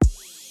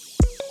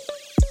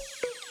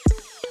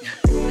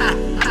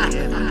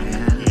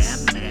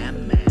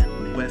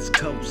man. West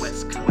Coast,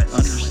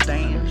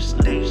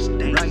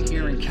 understand? Right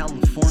here in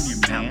California,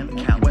 man.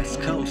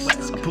 West Coast,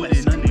 I put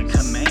it under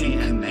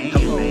command.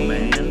 Hello,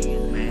 man.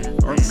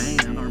 Or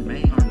man.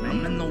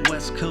 I'm in the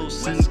West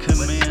Coast in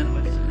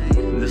command.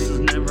 This is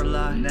never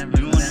lie.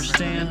 You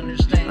understand?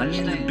 I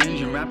need a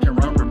Benji wrapped in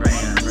rubber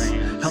bands.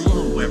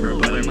 Hello,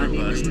 everybody. My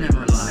name is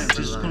Never Lie.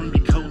 Just gonna be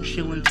cold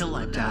chill until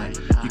I die.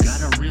 You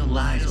gotta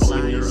realize,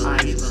 open your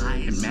eyes.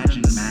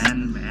 Imagine,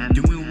 man,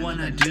 doing what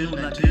I do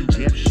like an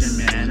Egyptian,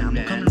 man. I'm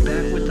coming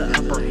back with the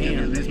upper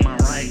hand. It's my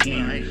right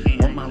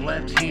hand or my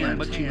left hand,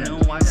 but you know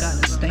I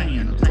gotta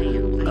stand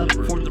up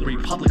for the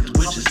Republic,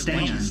 which is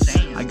stands.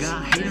 I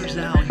got haters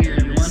out here.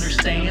 You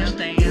understand?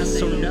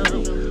 Yes or no?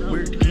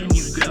 Where can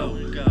you go?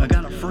 I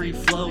got a free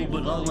flow,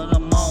 but I'll let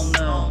them all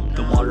know.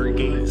 The water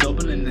gate's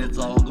open and it's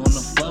all gonna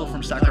flow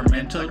from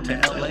Sacramento to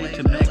LA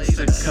to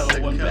Mexico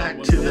and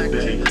back to the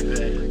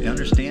Bay. You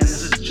understand?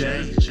 This is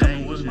Jay,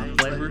 coming with my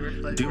flavor,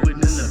 do it in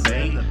the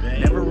Bay.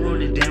 Never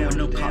wrote it down with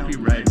no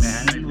copyright,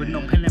 man. With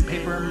no pen and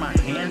paper in my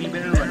hand, you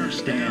better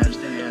understand.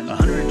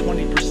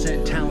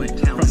 120% talent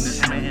from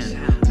this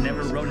man.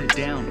 Never wrote it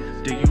down,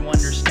 do you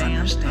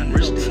understand?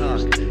 Real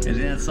talk, and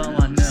that's all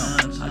I know.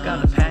 I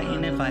got a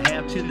patent, if I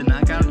have to, then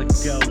I gotta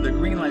go. The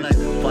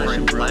Dreamlife,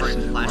 flashing bright.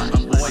 My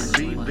boy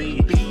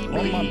BB,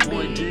 oh my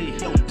boy D.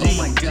 Oh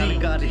my god, I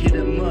gotta hit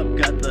him up.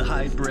 Got the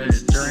hybrid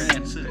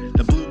strand,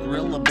 the blue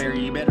gorilla bear.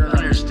 You better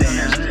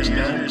understand.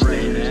 No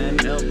brain, man.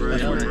 That's where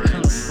it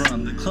comes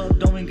from. The club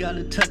don't even got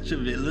a touch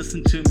of it.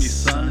 Listen to me,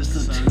 son. It's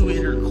a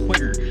two-hitter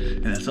quitter,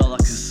 and that's all I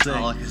can say.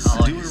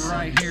 Do it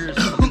right here,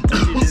 so we can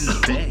put it in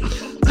the bay.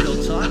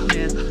 Real talk,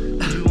 man.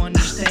 Do you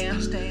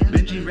understand?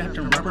 Benji wrapped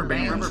in rubber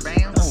bands.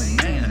 Oh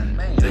man.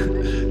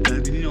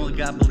 You know,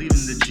 God believe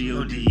in the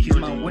G.O.D. He's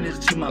my witness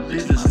to my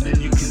business, and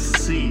then you can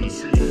see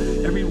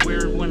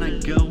everywhere when I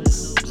go.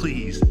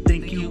 Please,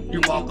 thank you,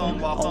 you're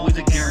welcome, always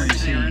a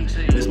guarantee.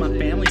 This is my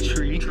family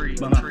tree,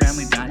 but my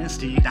family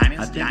dynasty.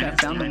 I think I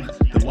found them,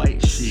 the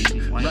white sheep,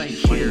 right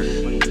here.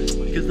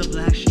 Cause the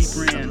black sheep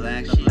ran.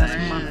 That's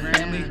my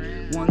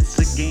family once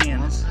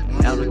again.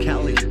 Out of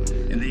Cali,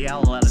 and the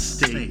owl out of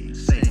state.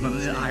 When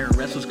the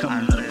IRS was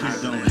coming up,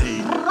 please don't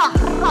hate.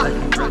 I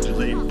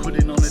congratulate, put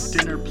it on a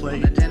dinner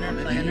plate.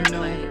 And you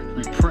know,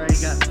 we pray,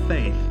 got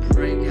faith.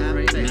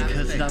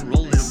 Because I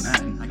roll it,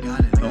 man.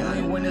 The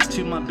only witness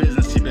to my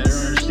business, you better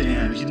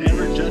understand. He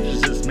never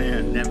judges this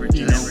man.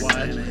 You know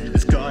why?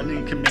 It's God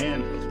in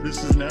command.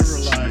 This is never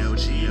a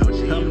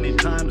lie. How many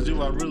times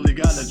do I really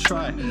gotta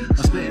try? I'm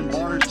spitting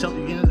bars till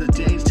the end of the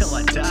days, till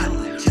I die.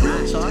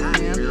 Real talk,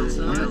 man.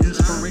 I'm an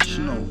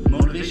inspirational,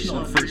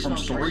 motivational, freeform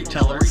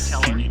storyteller.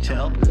 Can you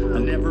tell? I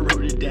never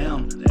wrote it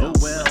down. Oh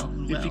well.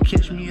 If you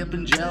catch me up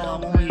in jail,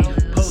 I'll only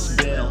post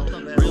bail.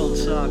 Real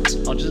talk,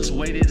 I'll just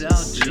wait it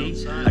out,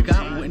 G. I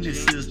got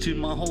witnesses to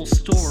my whole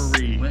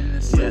story.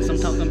 Yes, I'm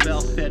talking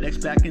about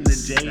FedEx back in the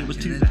day. It was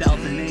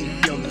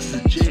 2008. Yo, this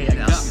is Jay. I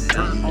got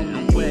hurt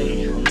on the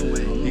way.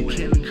 And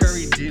Kevin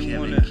Curry didn't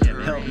want to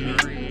help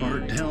me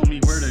or tell me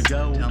where to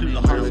go to the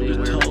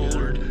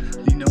hospital.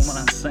 You know what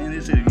I'm saying?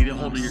 They said get a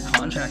hold of your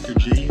contractor,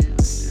 G.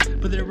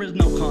 But there is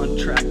no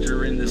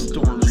contractor in this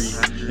story.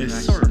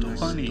 It's sort of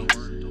funny.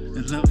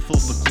 It's not full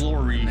of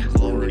glory.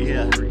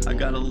 Yeah, I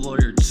got a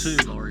lawyer too.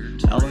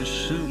 Alan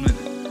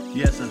Schumann.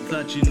 Yes, I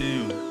thought you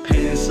knew.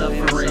 Pain and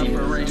suffering,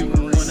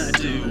 doing what I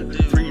do.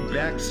 3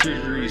 back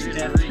surgeries,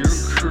 F your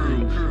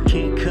crew.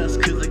 Can't cuss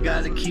cause I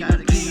gotta keep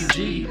it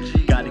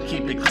PG. Gotta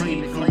keep it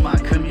clean for my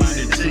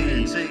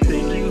community.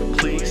 Thank you,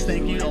 please,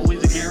 thank you,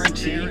 always a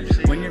guarantee.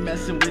 When you're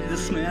messing with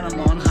this man, I'm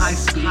on high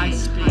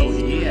speed. Oh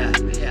yeah,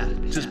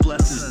 just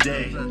bless this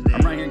day.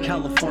 I'm right here in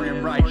California,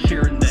 I'm right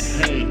here in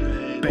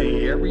the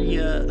Bay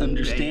Area,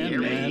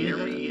 understand,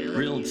 man?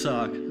 Real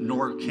talk,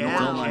 NorCal,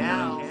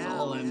 that's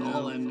all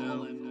I know.